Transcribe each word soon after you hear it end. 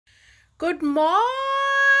Good morning.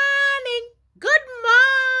 Good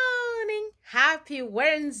morning. Happy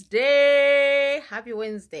Wednesday. Happy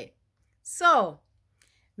Wednesday. So,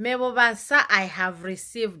 Mebobasa, I have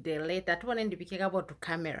received a letter. To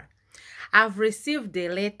camera. I've received a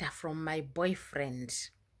letter from my boyfriend.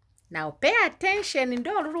 Now pay attention.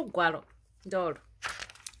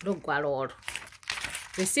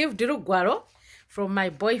 Received Rugwaro from my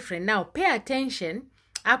boyfriend. Now pay attention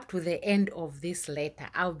up to the end of this letter.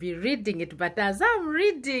 I'll be reading it, but as I'm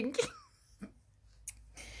reading,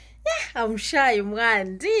 I'm shy,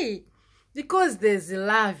 Mwandi, because there's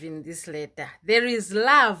love in this letter. There is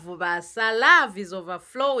love, Basa. Love is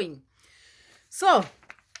overflowing. So,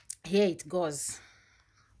 here it goes.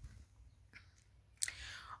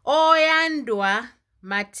 Oyandwa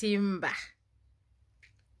Matimba.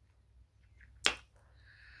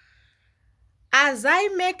 As I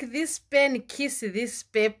make this pen kiss this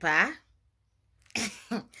paper,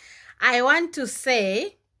 I want to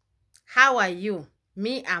say, how are you?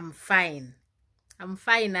 Me, I'm fine. I'm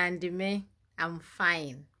fine, Andy me. I'm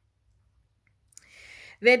fine.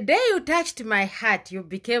 The day you touched my heart, you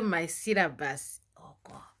became my syllabus. Oh,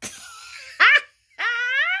 God.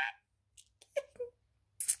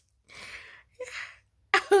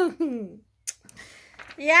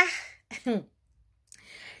 Yeah.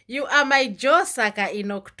 You are my Josaka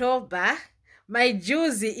in October, my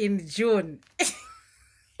Juicy in June.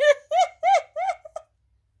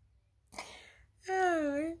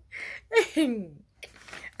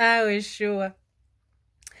 Oh, sure.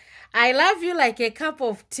 I love you like a cup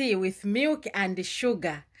of tea with milk and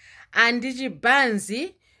sugar. And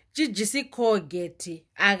jibanzi, jijisi kogeti,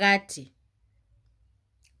 agati.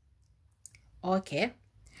 Okay.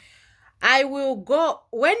 I will go,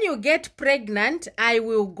 when you get pregnant, I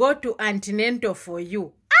will go to antenatal for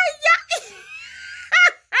you.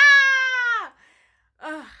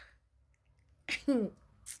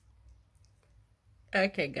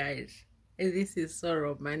 Okay, guys. This is so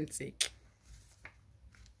romantic.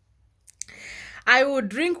 I will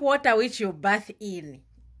drink water which you bath in.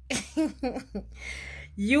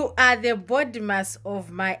 You are the body mass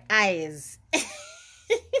of my eyes.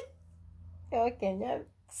 Okay, now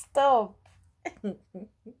stop.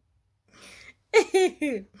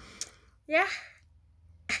 Yeah.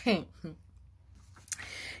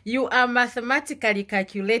 You are mathematically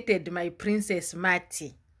calculated, my princess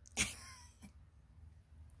Mati.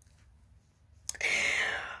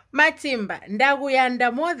 Matimba,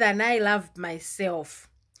 ndaguyanda more than I love myself.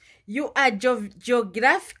 You are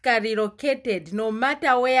geographically located no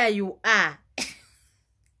matter where you are.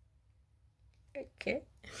 Okay.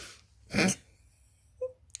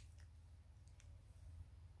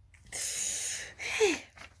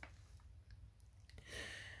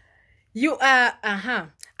 You are,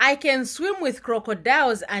 I can swim with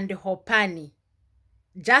crocodiles and hopani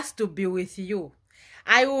just to be with you.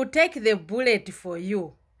 I will take the bullet for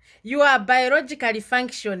you. You are biologically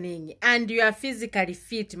functioning and you are physically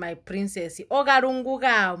fit, my princess.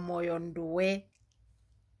 Ogarunguga moyonduwe.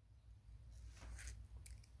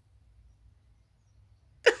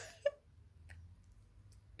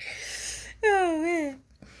 Oh, man.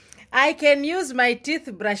 I can use my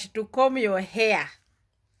toothbrush to comb your hair.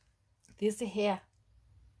 This hair.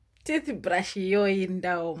 Toothbrush yo in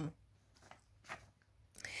down.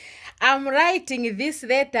 I'm writing this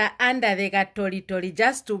letter under the gatolitori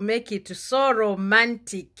just to make it so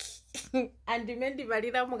romantic. And mendi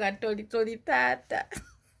valira mu gatolitori tata.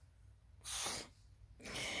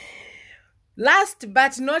 Last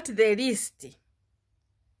but not the least,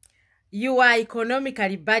 you are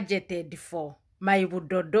economically budgeted for, my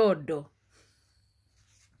budododo.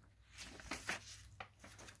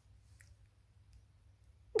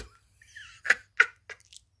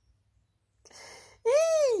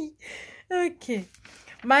 Okay.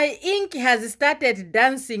 My ink has started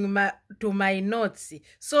dancing to my notes.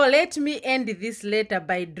 So let me end this letter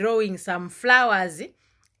by drawing some flowers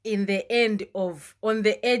on the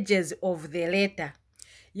edges of the letter.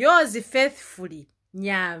 Yours faithfully,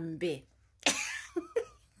 Nyambe.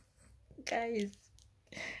 Guys.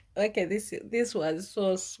 Okay, this was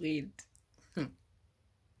so sweet.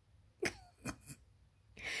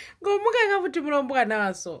 Gomuka kabuti mulombuka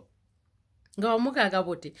naso. Ngomuka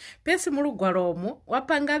kabuti. Pesi mulugwalomu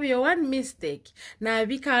wapanga byo one mistake na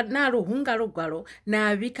bika na ruhunga lugwalo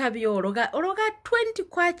na bika byo ologa 20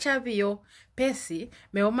 kwacha byo. Pesi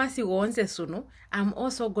meomasi wonse sunu. I'm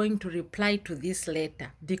also going to reply to this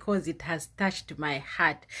letter because it has touched my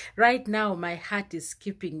heart. Right now my heart is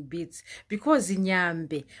skipping beats because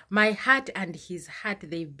Nyambe, my heart and his heart,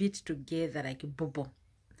 they beat together like bobo.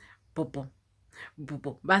 Bobo.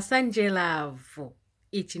 Basanje love.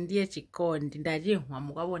 ichi ndiye chikondi ndachihwa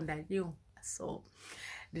mukavo ndachihwa so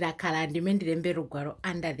ndakhala ndime ndilembe rugwaro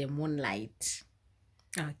under the moonlight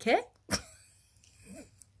okay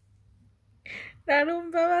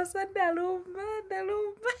ndalumba basa ndalumba